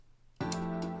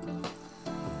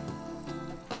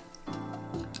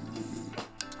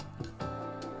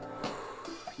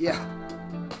Yeah,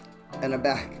 and I'm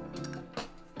back.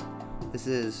 This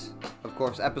is, of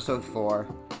course, episode 4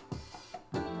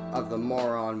 of the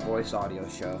Moron Voice Audio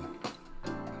Show.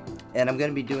 And I'm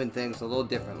going to be doing things a little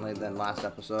differently than last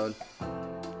episode.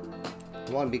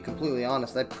 I want to be completely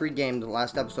honest, I pre-gamed the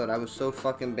last episode. I was so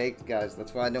fucking baked, guys.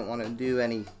 That's why I didn't want to do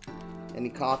any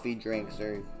coffee drinks,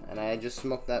 and I just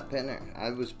smoked that pinner. I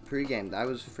was pre-gamed. I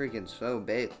was freaking so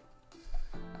baked.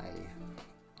 I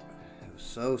was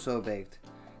so baked.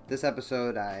 This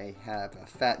episode, I have a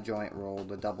fat joint rolled,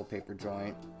 a double paper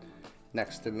joint.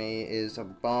 Next to me is a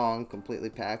bong, completely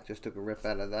packed. Just took a rip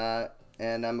out of that.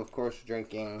 And I'm, of course,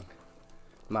 drinking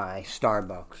my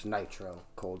Starbucks Nitro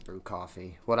cold brew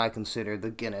coffee. What I consider the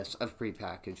Guinness of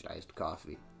prepackaged iced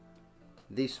coffee.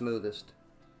 The smoothest.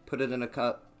 Put it in a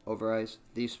cup, over ice,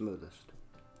 the smoothest.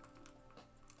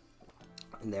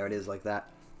 And there it is like that.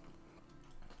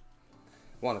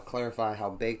 I want to clarify how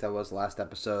baked I was last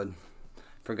episode.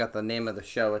 Forgot the name of the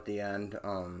show at the end.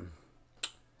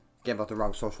 Gave out the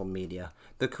wrong social media.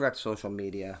 The correct social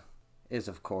media is,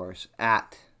 of course,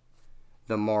 at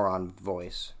the Moron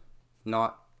Voice,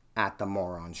 not at the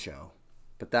Moron Show.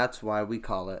 But that's why we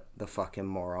call it the fucking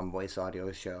Moron Voice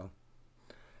Audio Show.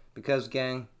 Because,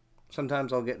 gang,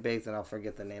 sometimes I'll get baked and I'll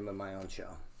forget the name of my own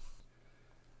show.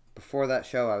 Before that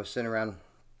show, I was sitting around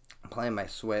playing my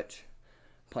Switch,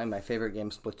 playing my favorite game,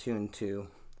 Splatoon 2,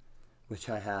 which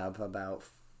I have about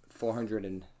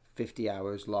 450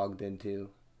 hours logged into.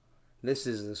 This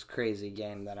is this crazy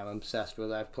game that I'm obsessed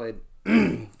with. I've played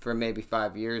for maybe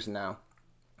 5 years now.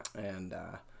 And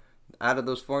out of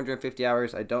those 450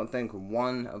 hours, I don't think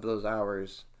one of those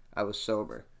hours I was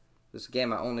sober. This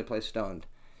game I only play stoned.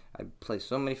 I play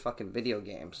so many fucking video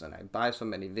games, and I buy so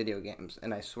many video games,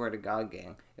 and I swear to God,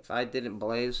 gang, if I didn't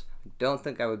blaze, I don't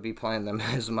think I would be playing them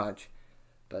as much.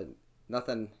 But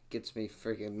nothing gets me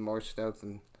freaking more stoked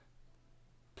than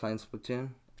playing Splatoon.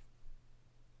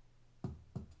 I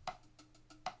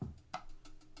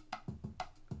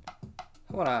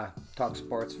want to talk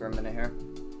sports for a minute here.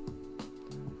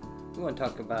 We want to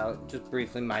talk about, just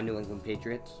briefly, my New England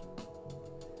Patriots.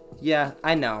 Yeah,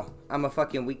 I know. I'm a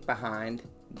fucking week behind.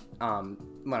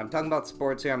 When I'm talking about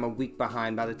sports here, I'm a week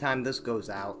behind. By the time this goes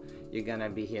out, you're going to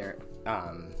be here.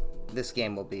 This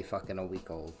game will be fucking a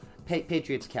week old.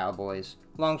 Patriots Cowboys.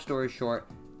 Long story short,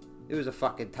 it was a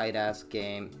fucking tight-ass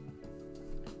game.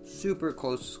 Super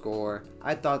close score.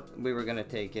 I thought we were going to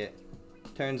take it.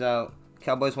 Turns out,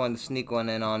 Cowboys wanted to sneak one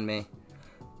in on me.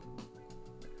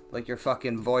 Like your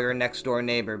fucking voyeur next door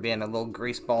neighbor being a little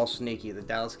greaseball sneaky. The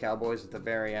Dallas Cowboys at the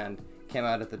very end came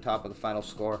out at the top of the final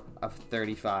score of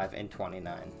 35-29.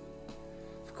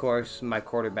 Of course, my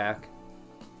quarterback,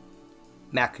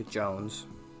 Mac Jones,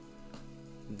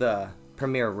 the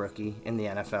premier rookie in the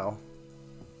NFL,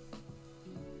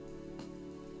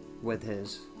 with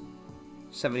his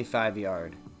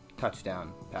 75-yard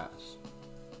touchdown pass.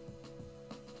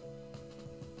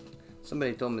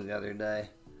 Somebody told me the other day,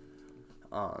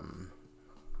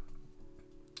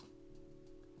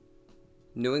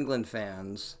 New England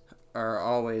fans are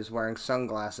always wearing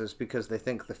sunglasses because they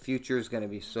think the future is going to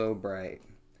be so bright.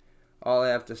 All I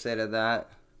have to say to that,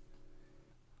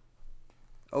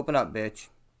 open up, bitch.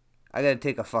 I gotta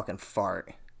take a fucking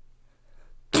fart.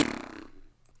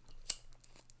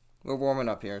 We're warming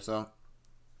up here, so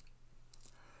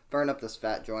burn up this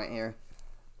fat joint here.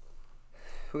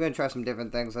 We're gonna try some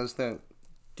different things. I was gonna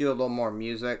do a little more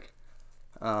music.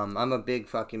 I'm a big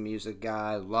fucking music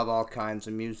guy. Love all kinds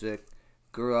of music.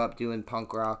 Grew up doing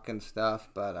punk rock and stuff,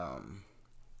 but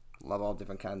love all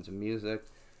different kinds of music.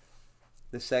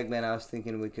 This segment I was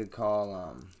thinking we could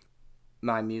call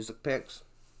My Music Picks.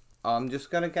 I'm just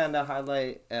gonna kind of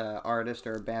highlight an artist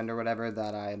or a band or whatever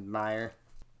that I admire.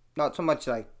 Not so much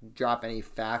like drop any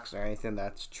facts or anything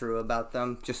that's true about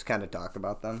them, just kind of talk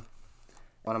about them.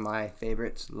 One of my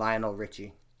favorites, Lionel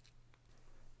Richie.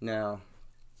 Now,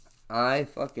 I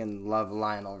fucking love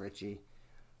Lionel Richie.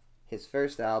 His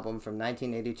first album from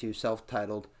 1982,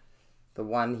 self-titled, the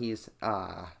one he's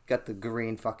got the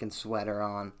green fucking sweater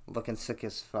on, looking sick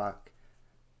as fuck.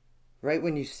 Right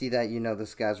when you see that, you know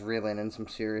this guy's reeling in some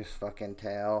serious fucking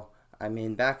tail. I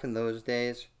mean, back in those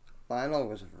days, Lionel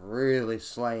was really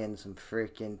slaying some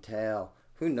freaking tail.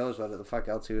 Who knows what the fuck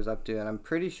else he was up to, and I'm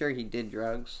pretty sure he did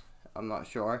drugs. I'm not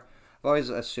sure. I've always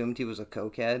assumed he was a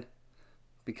cokehead,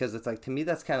 because it's like, to me,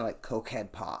 that's kind of like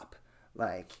cokehead pop.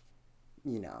 Like,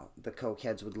 you know, the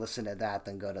cokeheads would listen to that,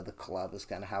 then go to the club. That's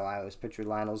kind of how I always picture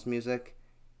Lionel's music.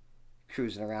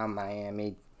 Cruising around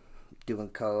Miami, doing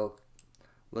coke,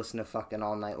 listening to fucking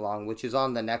All Night Long, which is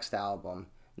on the next album.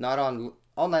 Not on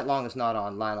All Night Long is not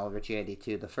on Lionel Richie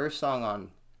 82. The first song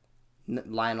on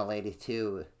Lionel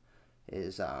 82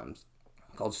 is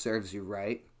called Serves You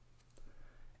Right.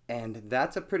 And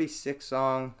that's a pretty sick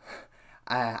song.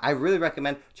 I really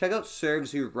recommend, check out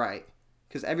Serves You Right.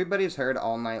 Because everybody's heard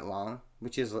All Night Long,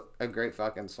 which is a great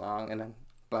fucking song.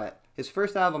 But his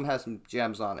first album has some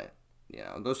gems on it. You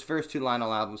know, those first two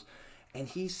Lionel albums. And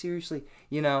he's seriously,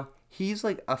 you know, he's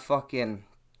like a fucking...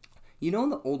 You know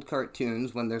in the old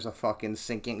cartoons when there's a fucking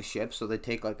sinking ship, so they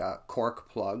take like a cork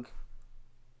plug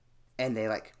and they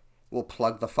like will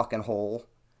plug the fucking hole?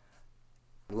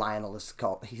 Lionel is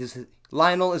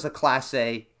a Class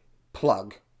A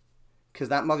plug. Because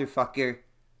that motherfucker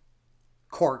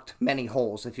corked many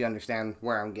holes, if you understand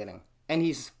where I'm getting. And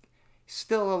he's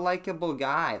still a likable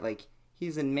guy. Like,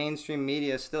 he's in mainstream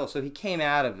media still, so he came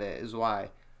out of it, is why.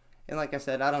 And like I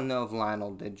said, I don't know if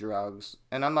Lionel did drugs.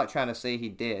 And I'm not trying to say he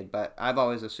did, but I've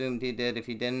always assumed he did. If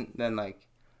he didn't, then like,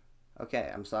 okay,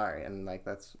 I'm sorry. And like,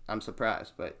 I'm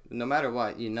surprised. But no matter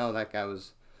what, you know that guy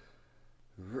was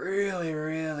really,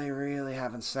 really, really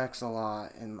having sex a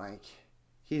lot. And like,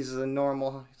 he's kind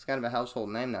of a household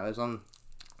name now. He's on,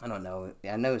 I don't know.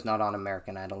 I know he's not on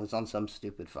American Idol. He's on some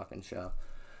stupid fucking show.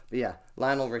 But yeah,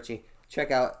 Lionel Richie.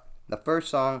 Check out the first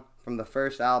song from the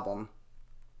first album.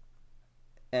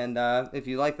 And if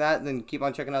you like that, then keep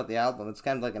on checking out the album. It's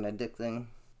kind of like an addicting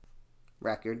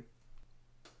record.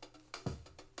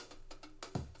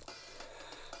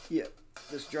 Yeah,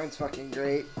 this joint's fucking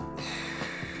great.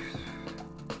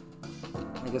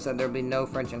 Like I said, there'll be no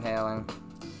French inhaling.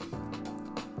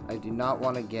 I do not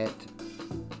want to get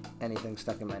anything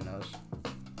stuck in my nose.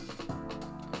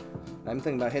 I'm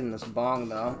thinking about hitting this bong,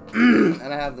 though.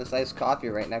 And I have this iced coffee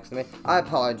right next to me. I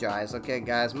apologize, okay,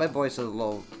 guys? My voice is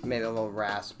maybe a little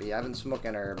raspy. I've been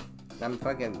smoking herb. I'm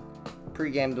fucking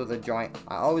pre-gamed with a joint.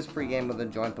 I always pre-game with a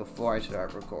joint before I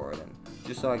start recording.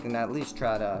 Just so I can at least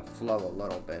try to flow a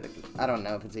little bit. I don't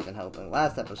know if it's even helping.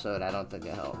 Last episode, I don't think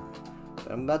it helped.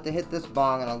 But I'm about to hit this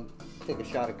bong, and I'll take a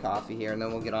shot of coffee here, and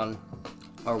then we'll get on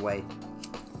our way.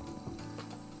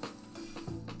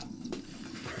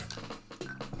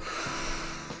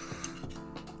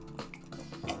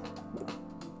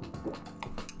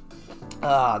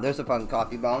 Ah, there's a fun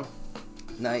coffee bong.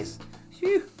 Nice.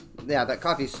 Phew. Yeah, that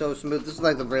coffee's so smooth. This is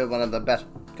like really one of the best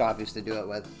coffees to do it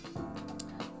with.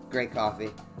 Great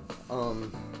coffee.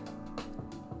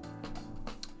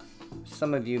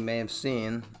 Some of you may have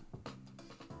seen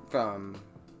from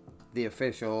the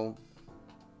official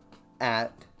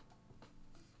at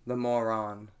the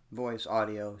Moron Voice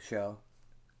Audio Show.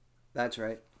 That's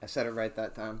right. I said it right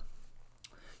that time.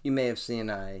 You may have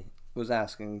seen I was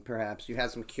asking, perhaps, you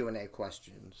had some Q&A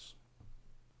questions.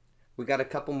 We got a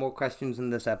couple more questions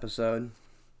in this episode.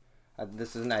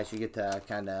 This is nice. You get to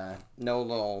kind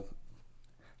of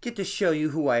get to show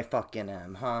you who I fucking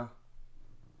am, huh?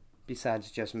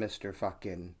 Besides just Mr.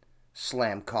 fucking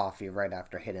slam coffee right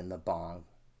after hitting the bong.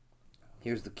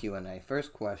 Here's the Q&A.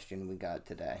 First question we got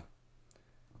today.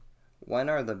 When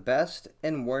are the best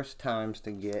and worst times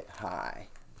to get high?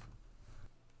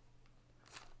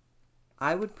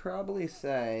 I would probably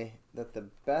say that the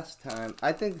best time...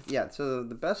 so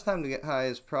the best time to get high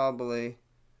is probably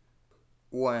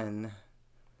when...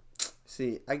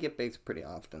 See, I get baked pretty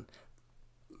often.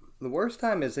 The worst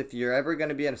time is if you're ever going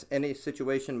to be in any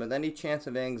situation with any chance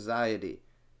of anxiety.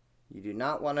 You do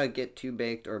not want to get too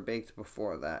baked or baked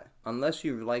before that. Unless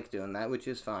you like doing that, which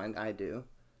is fine. I do.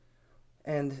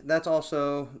 And that's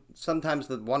also... Sometimes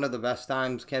one of the best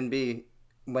times can be...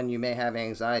 when you may have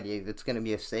anxiety, it's going to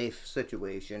be a safe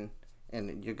situation,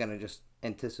 and you're going to just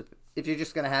anticipate. If you're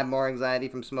just going to have more anxiety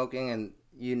from smoking, and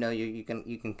you know you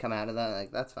can come out of that,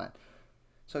 like, that's fine.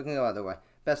 So it can go either way.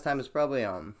 Best time is probably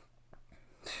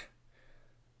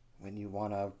when you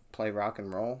want to play rock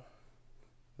and roll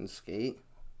and skate.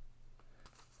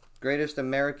 Greatest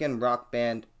American rock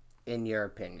band in your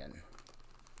opinion?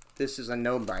 This is a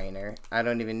no-brainer. I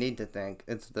don't even need to think.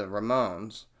 It's the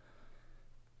Ramones.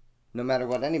 No matter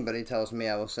what anybody tells me,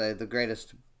 I will say the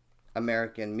greatest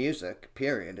American music,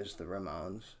 period, is the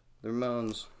Ramones. The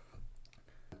Ramones,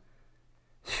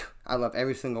 I love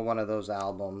every single one of those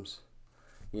albums.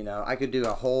 You know, I could do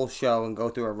a whole show and go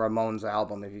through a Ramones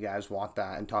album if you guys want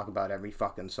that and talk about every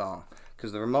fucking song.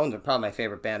 Because the Ramones are probably my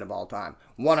favorite band of all time.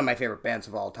 One of my favorite bands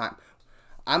of all time.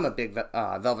 I'm a big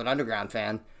Velvet Underground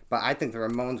fan, but I think the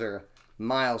Ramones are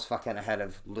miles fucking ahead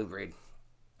of Lou Reed.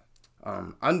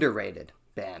 Underrated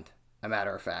band. A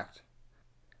matter of fact.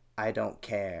 I Don't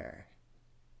Care.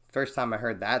 First time I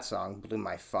heard that song blew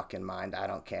my fucking mind. I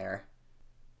Don't Care.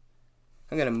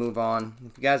 I'm going to move on.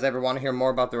 If you guys ever want to hear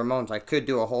more about the Ramones, I could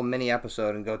do a whole mini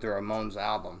episode and go through a Ramones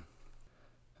album.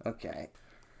 Okay.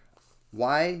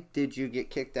 Why did you get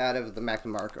kicked out of the Mac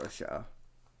DeMarco show?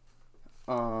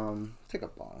 Take a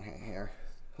bong hit here.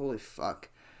 Holy fuck.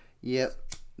 Yep,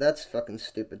 that's fucking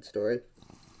stupid story.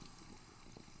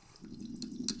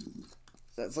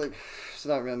 That's like, it's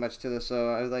not really much to this, so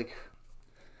I was like,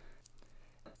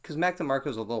 because Mac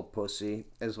DeMarco's a little pussy,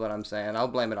 is what I'm saying. I'll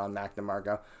blame it on Mac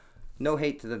DeMarco. No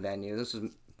hate to the venue. This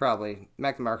is probably,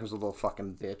 Mac DeMarco's a little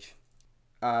fucking bitch.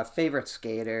 Favorite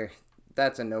skater,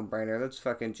 that's a no-brainer. That's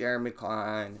fucking Jeremy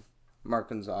Klein, Mark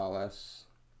Gonzalez,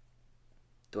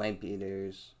 Dwayne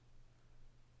Peters.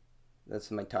 That's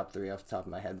my top 3 off the top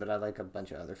of my head, but I like a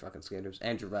bunch of other fucking skaters.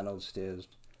 Andrew Reynolds, too.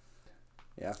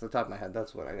 Yeah, off the top of my head,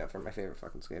 that's what I got for my favorite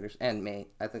fucking skaters. And me.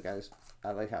 I think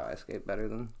I like how I skate better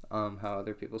than how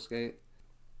other people skate.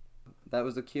 That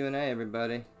was the Q&A,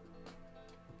 everybody.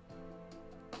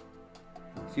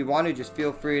 If you want to, just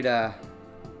feel free to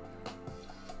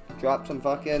drop some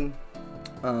fucking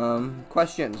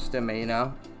questions to me, you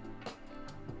know?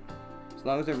 As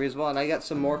long as they're reasonable. And I got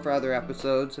some more for other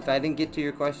episodes. If I didn't get to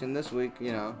your question this week,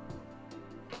 you know,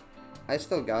 I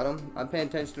still got them. I'm paying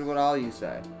attention to what all you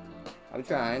say. I'm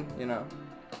trying, you know.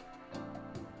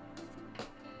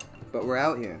 But we're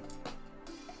out here.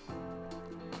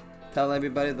 Tell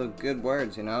everybody the good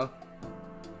words, you know.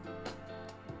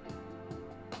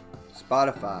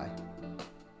 Spotify.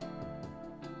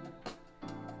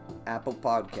 Apple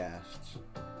Podcasts.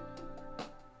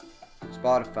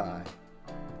 Spotify.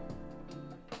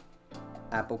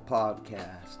 Apple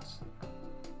Podcasts.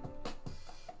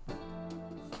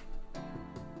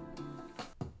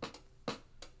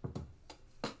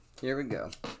 Here we go.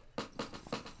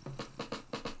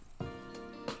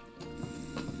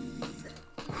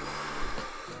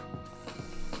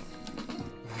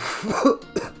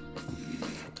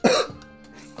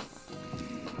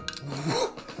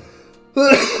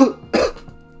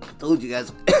 I told you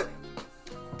guys.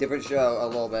 Different show a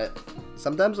little bit.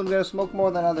 Sometimes I'm gonna smoke more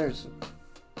than others.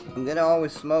 I'm gonna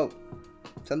always smoke.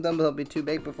 Sometimes it'll be too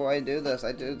big before I do this.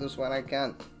 I do this when I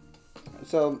can.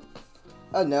 So,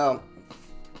 I know.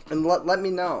 And let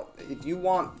me know. If you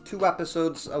want 2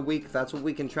 episodes a week, that's what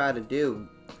we can try to do.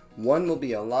 1 will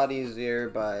be a lot easier,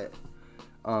 but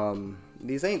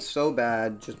these ain't so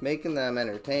bad. Just making them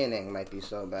entertaining might be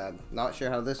so bad. Not sure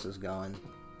how this is going.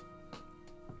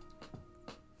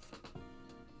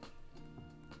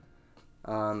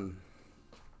 I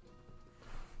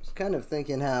was kind of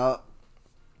thinking how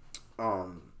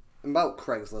about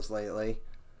Craigslist lately.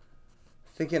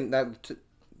 Thinking that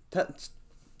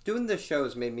doing this show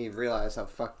has made me realize how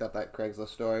fucked up that Craigslist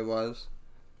story was.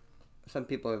 Some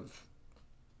people have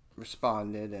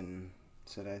responded and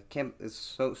said, "I can't. It's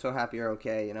so happy you're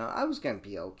okay." You know, I was gonna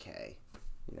be okay.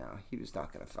 You know, he was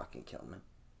not gonna fucking kill me.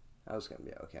 I was gonna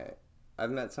be okay. I've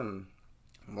met some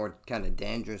more kind of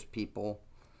dangerous people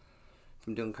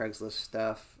from doing Craigslist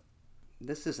stuff.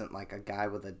 This isn't like a guy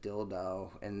with a dildo,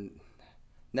 and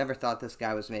never thought this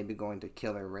guy was maybe going to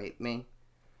kill or rape me.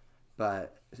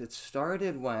 But it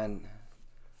started when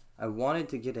I wanted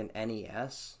to get an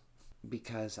NES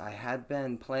because I had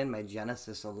been playing my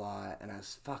Genesis a lot, and I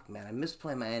was, I miss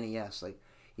playing my NES, like,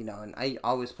 you know, and I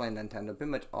always play Nintendo,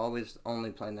 pretty much always only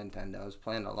play Nintendo. I was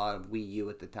playing a lot of Wii U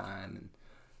at the time, and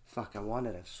I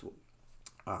wanted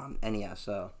a NES,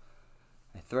 so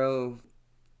I throw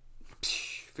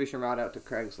fishing rod out to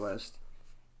Craigslist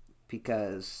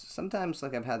because sometimes,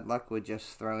 like, I've had luck with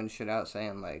just throwing shit out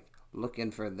saying, like,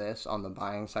 looking for this on the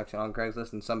buying section on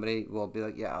Craigslist, and somebody will be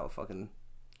like, yeah, I'll fucking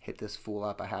hit this fool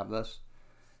up, I have this.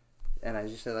 And I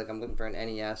just said, like, I'm looking for an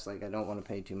NES, like, I don't want to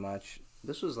pay too much.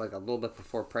 This was, like, a little bit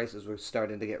before prices were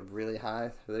starting to get really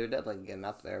high. They were definitely getting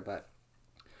up there, but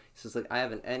he says, like, I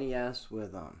have an NES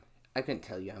with, I couldn't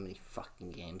tell you how many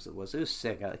fucking games it was. It was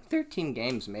sick. Like, 13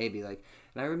 games, maybe, like,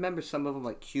 and I remember some of them,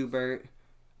 like, Q*bert,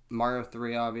 Mario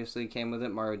 3, obviously, came with it,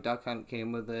 Mario Duck Hunt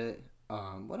came with it,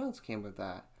 what else came with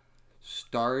that?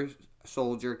 Star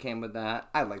Soldier came with that.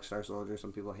 I like Star Soldier.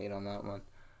 Some people hate on that one.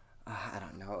 I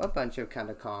don't know. A bunch of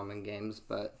kind of common games,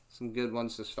 but some good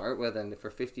ones to start with. And for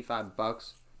 $55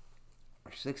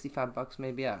 or $65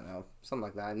 maybe, I don't know, something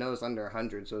like that. I know it's under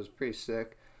 100, so it was pretty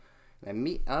sick. And I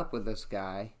meet up with this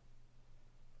guy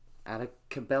at a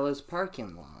Cabela's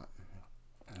parking lot,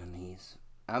 and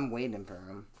I'm waiting for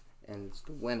him, and it's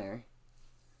the winter.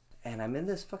 And I'm in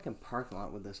this fucking parking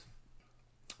lot with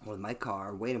my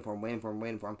car, waiting for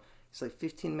him. He's like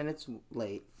 15 minutes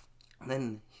late. And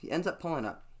then he ends up pulling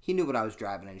up. He knew what I was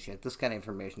driving and shit. This kind of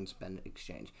information's been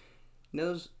exchanged. He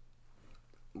knows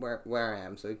where I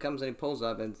am. So he comes and he pulls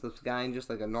up, and it's this guy in just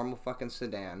like a normal fucking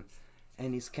sedan.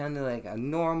 And he's kind of like a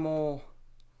normal...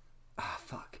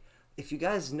 If you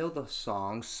guys know the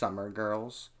song Summer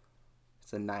Girls,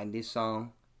 it's a 90s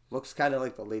song. Looks kind of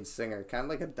like the lead singer. Kind of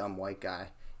like a dumb white guy.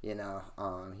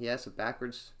 He has a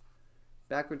backwards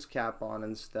cap on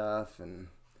and stuff, and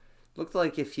looked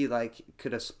like if he like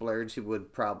could have splurged, he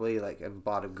would probably like have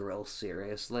bought a grill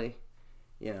seriously,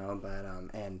 But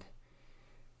and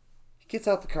he gets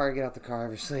out the car,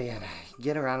 obviously, and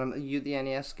get around him. You the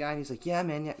NES guy? And he's like, yeah,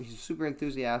 man, yeah. He's super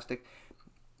enthusiastic.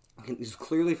 He's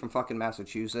clearly from fucking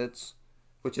Massachusetts,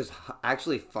 which is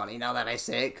actually funny now that I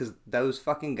say it, because those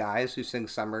fucking guys who sing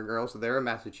Summer Girls, they're a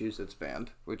Massachusetts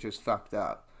band, which is fucked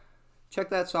up. Check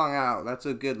that song out. That's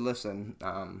a good listen.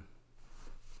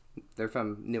 They're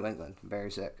from New England.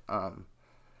 Very sick.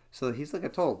 So he's like a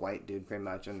total white dude, pretty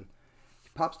much, and he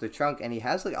pops the trunk, and he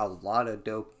has like a lot of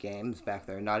dope games back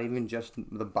there. Not even just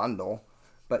the bundle,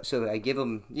 but so I give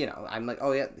him, I'm like,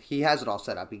 oh yeah, he has it all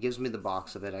set up. He gives me the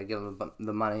box of it. I give him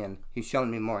the money, and he's showing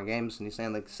me more games, and he's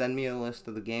saying like, send me a list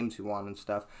of the games you want and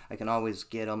stuff. I can always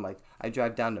get them. Like I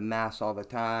drive down to Mass all the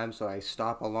time, so I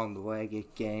stop along the way,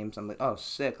 get games. I'm like, oh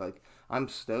sick. Like I'm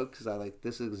stoked because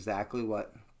this is exactly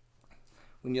what.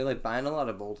 When you're like buying a lot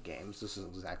of old games, this is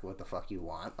exactly what the fuck you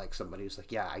want. Like somebody who's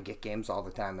like, yeah, I get games all the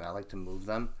time and I like to move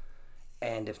them.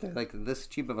 And if they're like this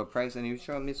cheap of a price, and he was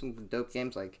showing me some dope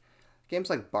games like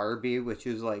Barbie, which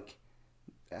is like,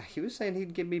 he was saying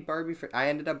he'd give me Barbie for. I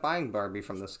ended up buying Barbie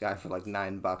from this guy for like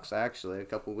 $9 actually a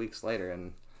couple weeks later.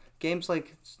 And games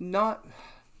like, it's not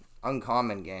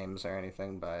uncommon games or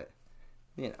anything, but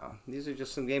these are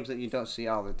just some games that you don't see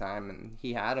all the time. And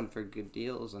he had them for good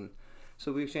deals, and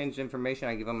so we exchanged information.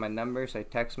 I give him my number, so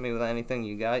text me with anything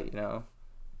you got,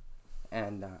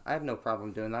 And I have no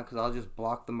problem doing that because I'll just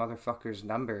block the motherfucker's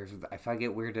number. If I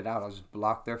get weirded out, I'll just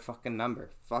block their fucking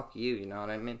number. Fuck you, you know what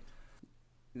I mean?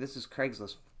 This is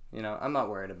Craigslist. I'm not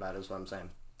worried about it, is what I'm saying.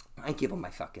 I give him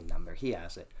my fucking number. He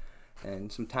has it.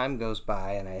 And some time goes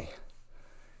by, and I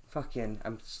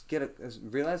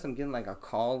realize I'm getting like a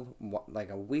call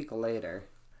like a week later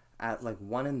at like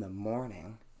 1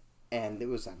 a.m. And it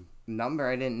was a number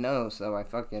I didn't know, so I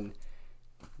fucking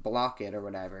block it or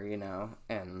whatever,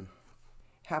 and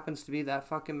happens to be that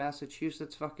fucking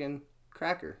Massachusetts fucking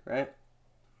cracker, right?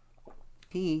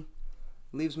 He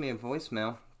leaves me a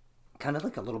voicemail, kind of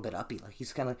like a little bit uppy, like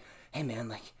he's kind of like, hey man,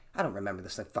 like, I don't remember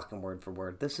this like fucking word for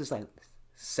word, this is like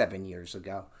 7 years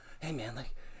ago. Hey man,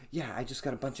 like, yeah, I just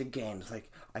got a bunch of games, like,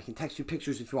 I can text you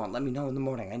pictures if you want, let me know in the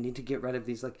morning, I need to get rid of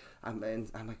these, like, I'm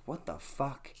like, what the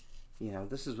fuck?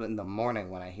 This is in the morning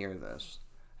when I hear this.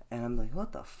 And I'm like,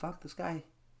 what the fuck? This guy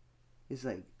is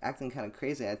like acting kind of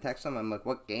crazy. I text him, I'm like,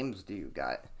 what games do you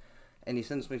got? And he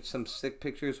sends me some sick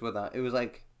pictures with it was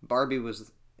like Barbie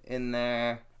was in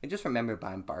there. I just remember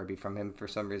buying Barbie from him for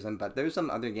some reason, but there's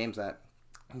some other games that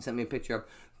he sent me a picture of.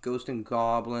 Ghost and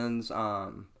Goblins,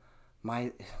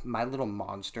 My Little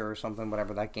Monster or something,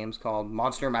 whatever that game's called.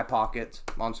 Monster in My Pockets.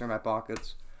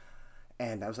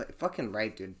 And I was like, fucking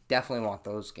right, dude. Definitely want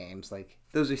those games. Like,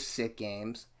 those are sick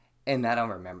games. And I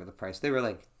don't remember the price. They were,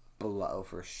 like, below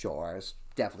for sure. I was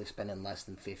definitely spending less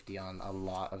than $50 on a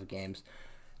lot of games.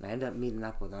 And I ended up meeting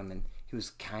up with him. And he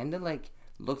was kind of, like,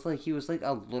 looked like he was, like,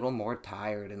 a little more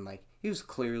tired. And, like, he was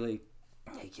clearly,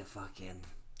 like, a fucking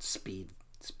speed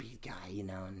guy,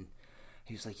 And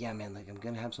he was like, yeah, man, like, I'm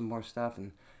going to have some more stuff.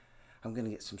 And I'm going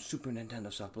to get some Super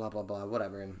Nintendo stuff, blah, blah, blah,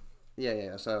 whatever. And,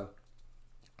 yeah, so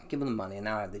give him the money, and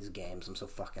now I have these games. I'm so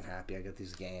fucking happy I got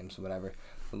these games, whatever.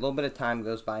 A little bit of time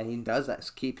goes by, and he does that,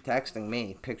 keep texting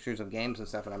me pictures of games and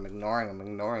stuff, and I'm ignoring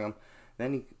him.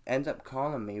 Then he ends up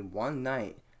calling me one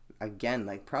night, again,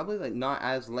 like, probably, like, not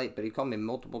as late, but he called me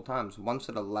multiple times. Once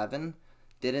at 11,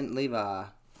 didn't leave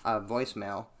a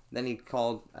voicemail. Then he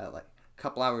called, like, a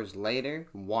couple hours later,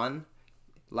 1,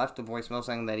 left a voicemail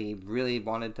saying that he really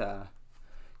wanted to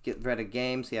get rid of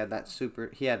games. He had Super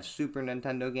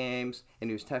Nintendo games, and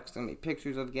he was texting me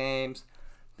pictures of games.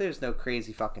 There's no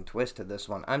crazy fucking twist to this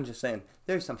one. I'm just saying,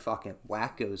 there's some fucking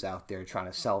wackos out there trying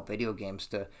to sell video games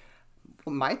to,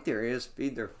 well, my theory is,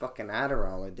 feed their fucking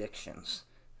Adderall addictions.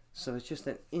 So it's just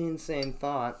an insane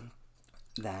thought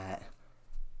that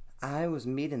I was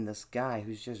meeting this guy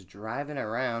who's just driving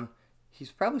around.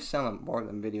 He's probably selling more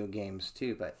than video games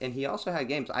too, and he also had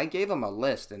games. I gave him a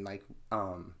list, and like,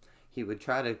 he would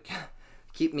try to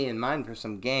keep me in mind for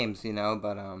some games,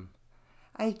 but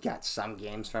I got some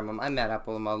games from him. I met up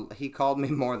with him. He called me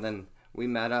more than we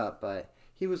met up, but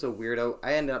he was a weirdo.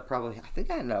 I ended up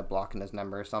blocking his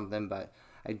number or something, but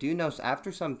I do know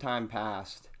after some time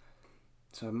passed,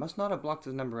 so I must not have blocked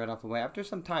his number right off the way. After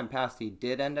some time passed, he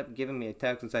did end up giving me a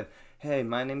text and said, hey,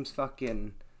 my name's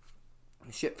fucking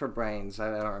Shit for Brains. I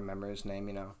don't remember his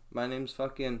name, My name's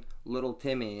fucking Little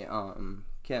Timmy.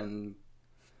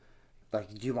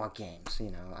 Like, do you want games?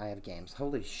 I have games.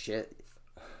 Holy shit.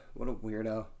 What a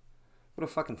weirdo. What a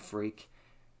fucking freak.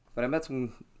 But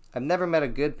I've never met a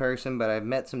good person, but I've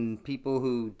met some people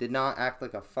who did not act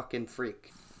like a fucking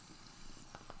freak.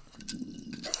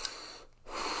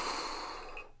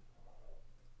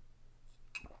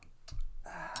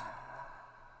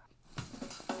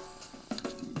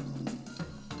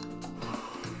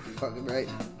 Fucking right.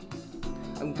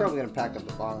 I'm probably gonna pack up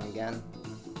the bong again.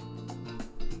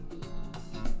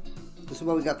 This is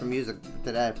what we got for music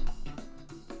today.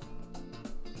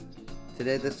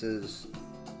 Today this is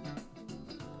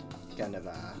kind of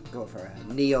go for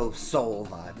a neo-soul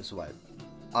vibe is what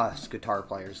us guitar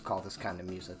players call this kind of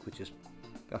music, which is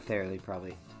a fairly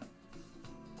probably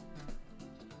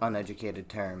uneducated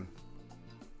term.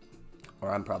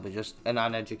 Or I'm probably just an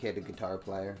uneducated guitar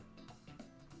player.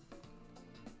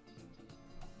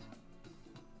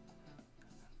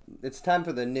 It's time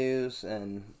for the news,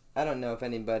 and I don't know if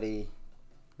anybody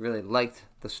really liked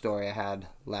the story I had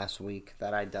last week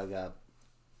that I dug up.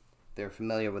 They're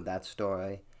familiar with that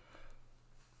story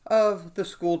of the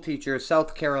school teacher,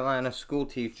 South Carolina school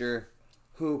teacher,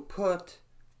 who put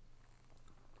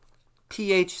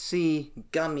THC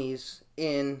gummies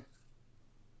in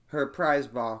her prize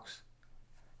box,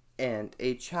 and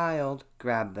a child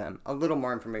grabbed them. A little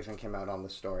more information came out on the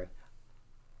story.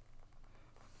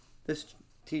 This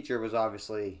teacher was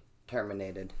obviously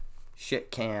terminated. Shit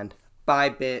canned.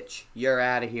 Bye, bitch. You're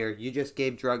out of here. You just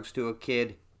gave drugs to a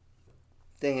kid.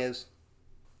 Thing is,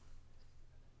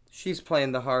 she's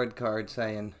playing the hard card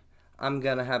saying, I'm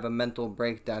gonna have a mental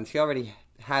breakdown. She already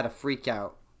had a freak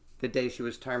out the day she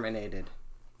was terminated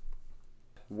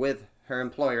with her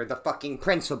employer, the fucking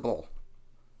principal.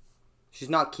 She's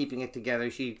not keeping it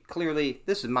together. She clearly,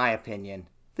 this is my opinion.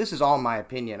 This is all my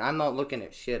opinion. I'm not looking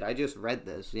at shit. I just read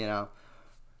this, you know.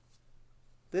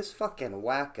 This fucking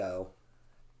wacko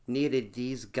needed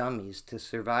these gummies to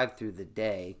survive through the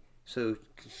day. So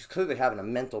she's clearly having a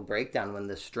mental breakdown when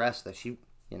the stress that she,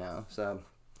 you know, so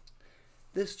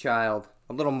this child,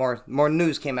 a little more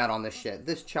news came out on this shit.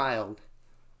 This child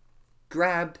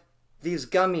grabbed these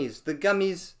gummies. The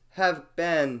gummies have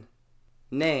been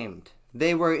named.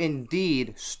 They were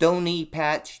indeed Stony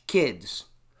Patch Kids.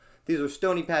 These are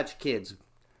Stony Patch Kids.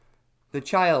 The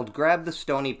child grabbed the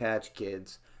Stony Patch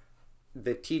Kids.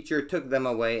 The teacher took them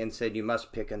away and said, you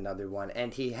must pick another one.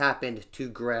 And he happened to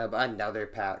grab another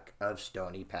pack of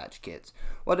Stony Patch Kids.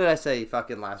 What did I say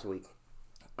fucking last week?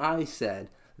 I said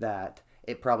that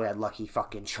it probably had Lucky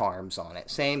fucking Charms on it.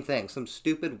 Same thing. Some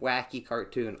stupid wacky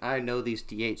cartoon. I know these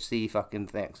THC fucking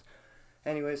things.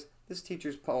 Anyways, this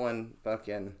teacher's pulling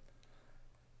fucking...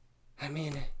 I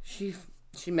mean, she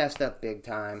messed up big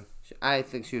time. I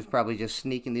think she was probably just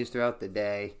sneaking these throughout the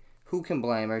day. Who can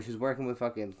blame her? She's working with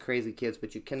fucking crazy kids,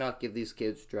 but you cannot give these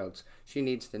kids drugs. She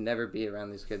needs to never be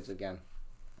around these kids again.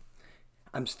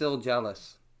 I'm still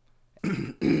jealous.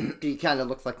 She kind of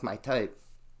looks like my type.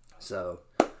 So,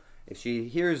 if she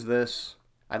hears this,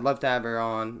 I'd love to have her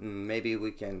on, and maybe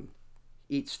we can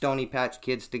eat Stony Patch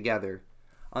Kids together.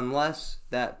 Unless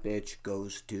that bitch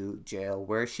goes to jail,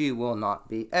 where she will not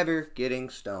be ever getting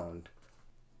stoned.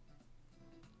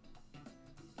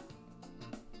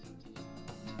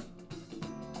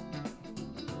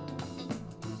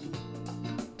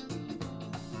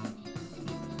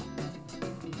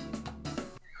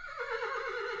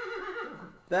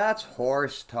 That's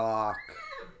horse talk.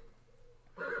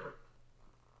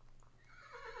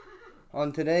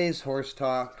 On today's horse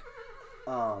talk,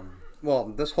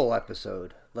 this whole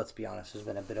episode, let's be honest, has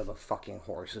been a bit of a fucking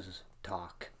horse's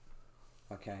talk.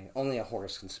 Okay? Only a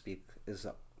horse can speak as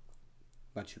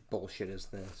much bullshit as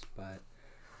this, but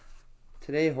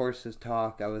today horse's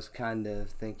talk, I was kind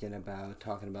of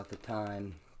talking about the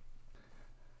time.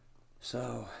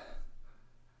 So,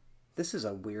 this is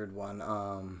a weird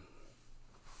one.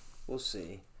 We'll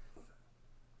see.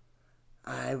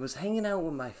 I was hanging out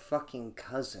with my fucking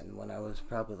cousin when I was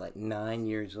probably like 9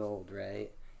 years old,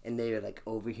 right? And they were like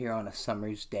over here on a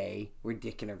summer's day. We're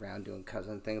dicking around doing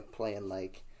cousin things, playing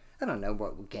like, I don't know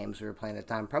what games we were playing at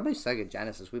the time. Probably Sega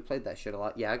Genesis. We played that shit a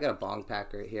lot. Yeah, I got a bong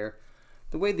pack right here.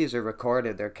 The way these are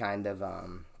recorded, they're kind of,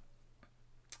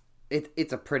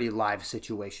 it's a pretty live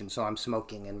situation, so I'm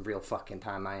smoking in real fucking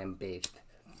time. I am baked.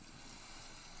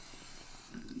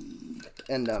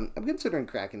 And I'm considering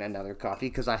cracking another coffee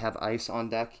because I have ice on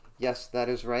deck. Yes, that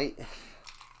is right.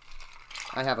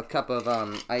 I have a cup of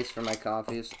ice for my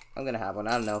coffees. I'm going to have one.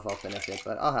 I don't know if I'll finish it,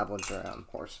 but I'll have one for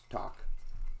horse talk.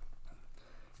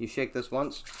 You shake this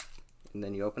once, and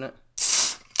then you open it.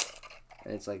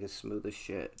 And it's like as smooth as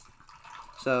shit.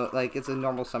 So, like, it's a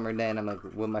normal summer day, and I'm, like,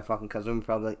 with my fucking cousin. We're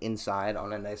probably, like, inside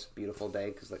on a nice, beautiful day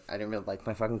because, like, I didn't really like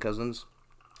my fucking cousins.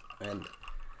 And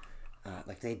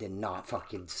Like, they did not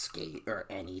fucking skate or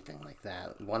anything like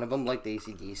that. One of them liked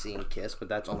AC/DC and Kiss, but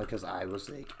that's only because I was,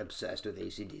 like, obsessed with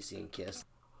AC/DC and Kiss.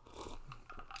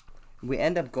 We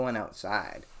end up going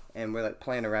outside, and we're, like,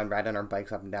 playing around, riding our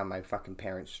bikes up and down my fucking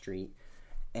parents' street.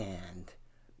 And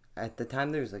at the time,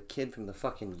 there was a kid from the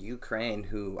fucking Ukraine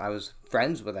who I was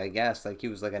friends with, I guess. Like, he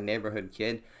was, like, a neighborhood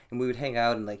kid, and we would hang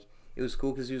out, and, like, it was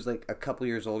cool because he was, like, a couple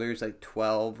years older. He was, like,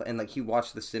 12, and, like, he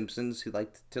watched The Simpsons. He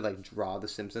liked to, like, draw The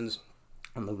Simpsons.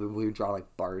 And we would draw,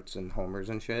 like, Barts and Homers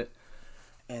and shit.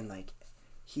 And, like,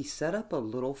 he set up a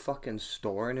little fucking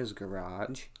store in his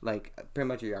garage. Like, pretty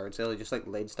much a yard sale. He just, like,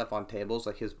 laid stuff on tables,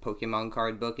 like his Pokemon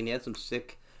card book. And he had some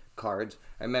sick cards.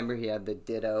 I remember he had the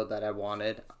Ditto that I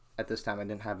wanted. At this time, I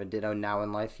didn't have a Ditto. Now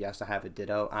in life, yes, I have a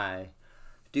Ditto. I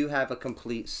do have a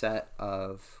complete set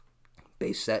of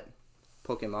base set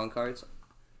Pokemon cards.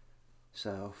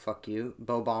 So, fuck you.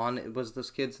 Bobon was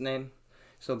this kid's name.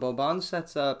 So, Bobon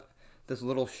sets up this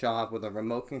little shop with a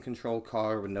remote control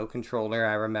car with no controller.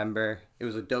 I remember it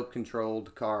was a dope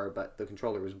controlled car, but the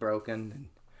controller was broken. And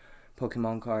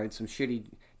Pokemon cards, some shitty.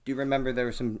 Do you remember there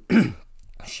were some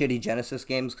shitty Genesis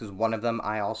games? Because one of them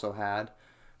I also had.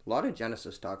 A lot of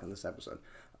Genesis talk in this episode.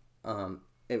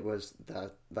 It was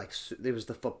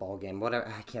the football game. Whatever,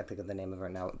 I can't think of the name of it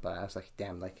right now. But I was like,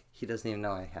 damn, like he doesn't even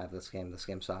know I have this game. This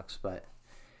game sucks, but.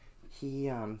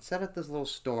 He set up this little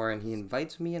store, and he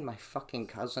invites me and my fucking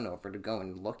cousin over to go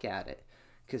and look at it.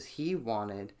 Because he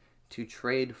wanted to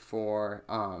trade for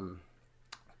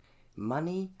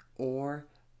money or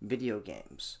video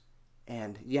games.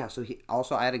 And, yeah, so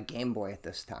I had a Game Boy at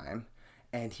this time.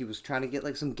 And he was trying to get,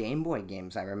 like, some Game Boy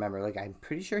games, I remember. Like, I'm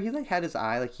pretty sure he, like, had his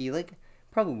eye. Like, he, like,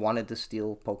 probably wanted to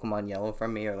steal Pokemon Yellow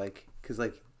from me. Or, like, because,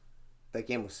 like, that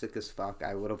game was sick as fuck.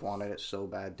 I would have wanted it so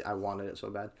bad. I wanted it so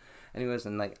bad. Anyways,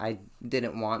 and, like, I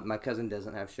didn't want... My cousin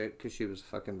doesn't have shit because she was a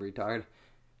fucking retard.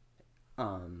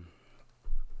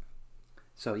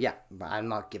 So, yeah. But I'm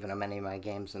not giving him any of my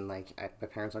games. And, like, my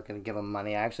parents aren't going to give him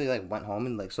money. I actually, like, went home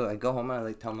and, like... So, I go home and I,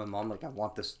 like, tell my mom, like, I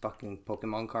want this fucking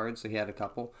Pokemon card. So, he had a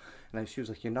couple. And she was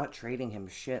like, you're not trading him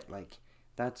shit. Like,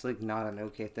 that's, like, not an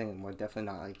okay thing. And we're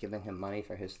definitely not, like, giving him money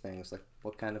for his things. Like,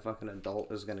 what kind of fucking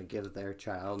adult is going to give their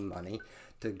child money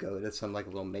to go to some, like,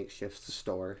 little makeshift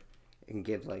store and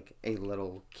give, like, a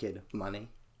little kid money?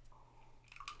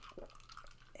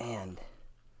 And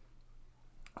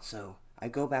so I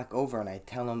go back over and I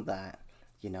tell him that,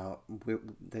 you know,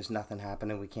 there's nothing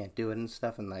happening, we can't do it and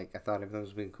stuff. And, like, I thought everything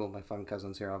was being cool. My fucking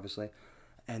cousin's here, obviously.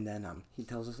 And then he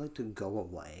tells us, like, to go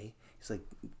away. He's like,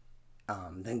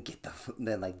 then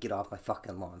get off my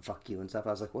fucking lawn, fuck you and stuff.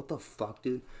 I was like, what the fuck,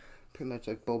 dude? Pretty much,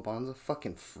 like, Bobon's a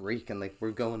fucking freak, and, like,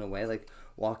 we're going away, like,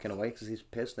 walking away because he's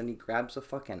pissed. Then he grabs a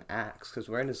fucking axe because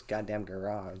we're in his goddamn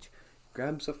garage.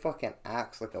 Grabs a fucking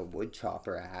axe, like a wood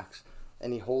chopper axe,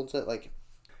 and he holds it, like,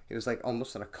 it was, like,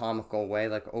 almost in a comical way,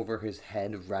 like, over his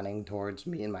head, running towards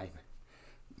me and my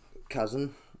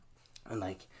cousin. And,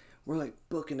 like, we're, like,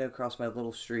 booking it across my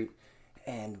little street.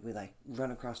 And we, like,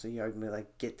 run across the yard and we,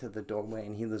 like, get to the doorway.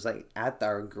 And he was, like, at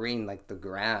our green, like, the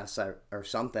grass or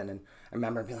something. And I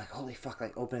remember being like, holy fuck,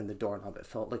 like, opening the doorknob. It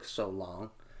felt, like, so long.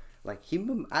 Like,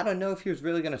 I don't know if he was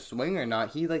really going to swing or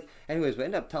not. Anyways, we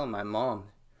ended up telling my mom,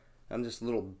 I'm just a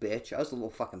little bitch. I was a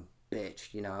little fucking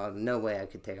bitch, you know. No way I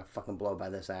could take a fucking blow by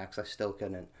this axe. I still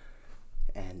couldn't.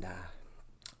 And,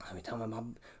 let me tell my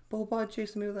mom, Boba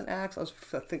chasing me with an axe. I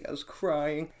think I was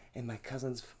crying. And my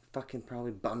cousin's fucking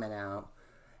probably bumming out.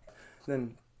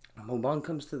 Then Bobon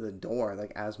comes to the door,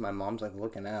 like, as my mom's, like,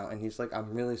 looking out, and he's like,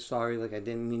 I'm really sorry, like, I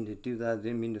didn't mean to do that, I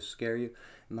didn't mean to scare you.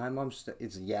 And my mom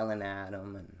is yelling at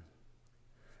him, and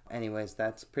anyways,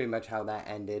 that's pretty much how that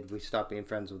ended. We stopped being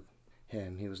friends with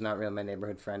him. He was not really my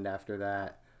neighborhood friend after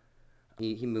that.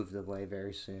 He moved away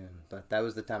very soon, but that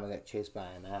was the time I got chased by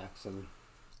an axe, and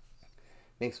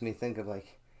makes me think of,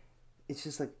 like, it's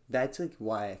just, like, that's, like,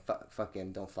 why I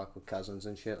fucking don't fuck with cousins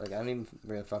and shit. Like, I don't even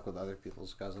really fuck with other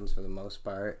people's cousins for the most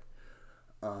part.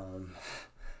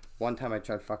 One time I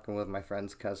tried fucking with my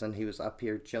friend's cousin. He was up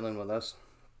here chilling with us.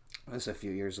 This was a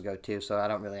few years ago, too, so I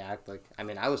don't really act like... I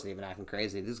mean, I wasn't even acting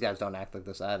crazy. These guys don't act like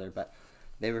this either, but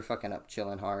they were fucking up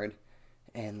chilling hard.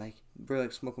 And, like, we're,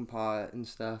 like, smoking pot and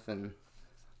stuff, and...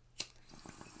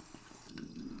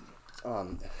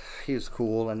 he was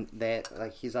cool, and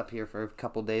he's up here for a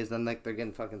couple days, then, like, they're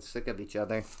getting fucking sick of each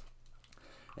other.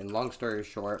 And long story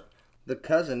short, the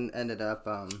cousin ended up,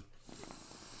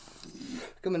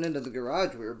 coming into the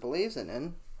garage we were blazing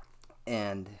in,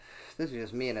 and this is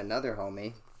just me and another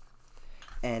homie,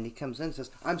 and he comes in and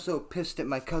says, I'm so pissed at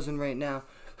my cousin right now,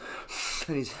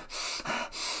 and he's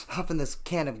huffing this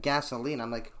can of gasoline.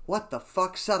 I'm like, what the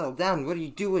fuck? Settle down. What are you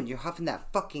doing? You're huffing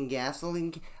that fucking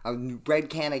gasoline, a red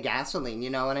can of gasoline, you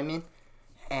know what I mean?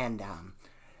 And,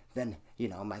 then, you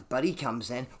know, my buddy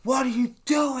comes in. What are you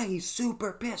doing? He's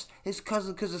super pissed. Because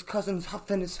his cousin's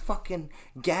huffing his fucking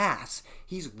gas.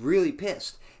 He's really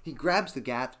pissed. He grabs the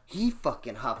gas, he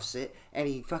fucking huffs it, and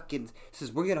he fucking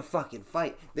says, we're gonna fucking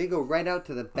fight. They go right out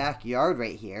to the backyard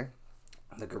right here.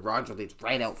 The garage leads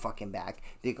right out fucking back.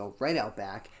 They go right out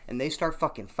back, and they start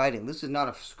fucking fighting. This is not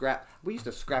a scrap. We used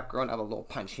to scrap growing up, a little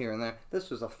punch here and there. This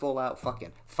was a full-out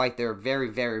fucking fight. They were very,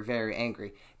 very, very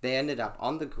angry. They ended up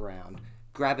on the ground,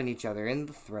 grabbing each other in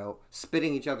the throat,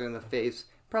 spitting each other in the face.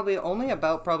 Probably a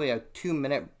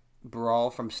 2-minute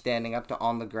brawl from standing up to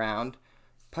on the ground,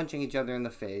 punching each other in the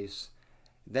face.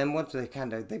 Then once they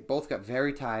both got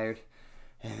very tired,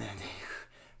 and then they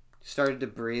started to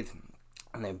breathe,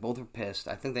 and they both were pissed.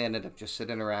 I think they ended up just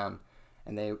sitting around,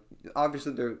 and they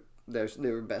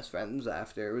were best friends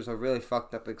after. It was a really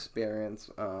fucked up experience.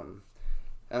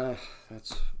 That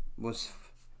was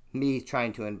me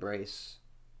trying to embrace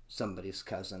somebody's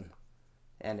cousin,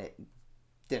 and it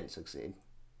didn't succeed.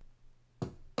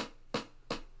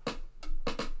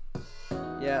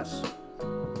 Yes.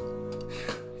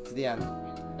 To the end.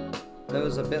 That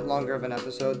was a bit longer of an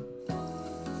episode,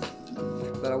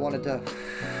 but I wanted to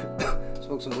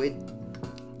smoke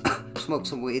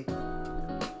some weed.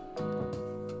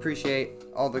 Appreciate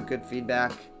all the good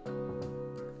feedback,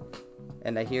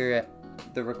 and I hear it,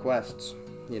 the requests,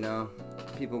 you know.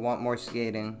 People want more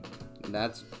skating.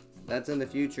 That's in the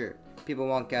future. People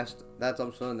want guests. That's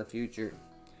also in the future.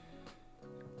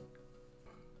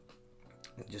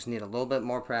 Just need a little bit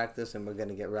more practice, and we're going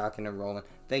to get rocking and rolling.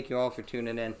 Thank you all for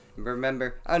tuning in.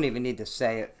 Remember, I don't even need to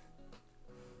say it,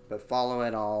 but follow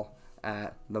it all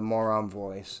at The Moron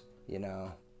Voice, you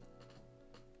know.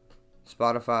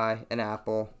 Spotify and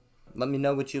Apple. Let me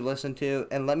know what you listen to,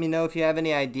 and let me know if you have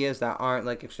any ideas that aren't,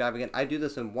 like, extravagant. I do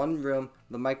this in one room.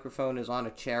 The microphone is on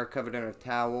a chair covered in a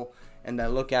towel, and I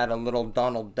look at a little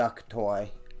Donald Duck toy.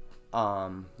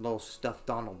 Little stuffed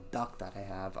Donald Duck that I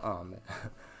have.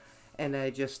 And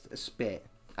I just spit.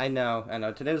 I know.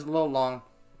 Today was a little long.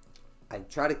 I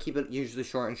try to keep it usually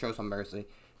short and show some mercy.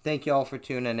 Thank you all for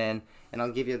tuning in. And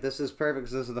I'll give you, this is perfect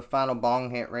because this is the final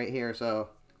bong hit right here. So,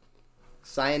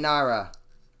 sayonara.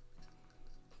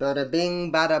 Bada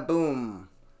bing, bada boom.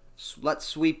 Let's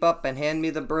sweep up and hand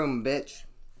me the broom, bitch.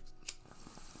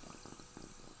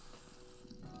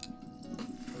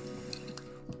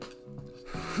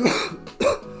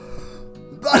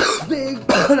 Bada bing,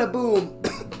 bada boom.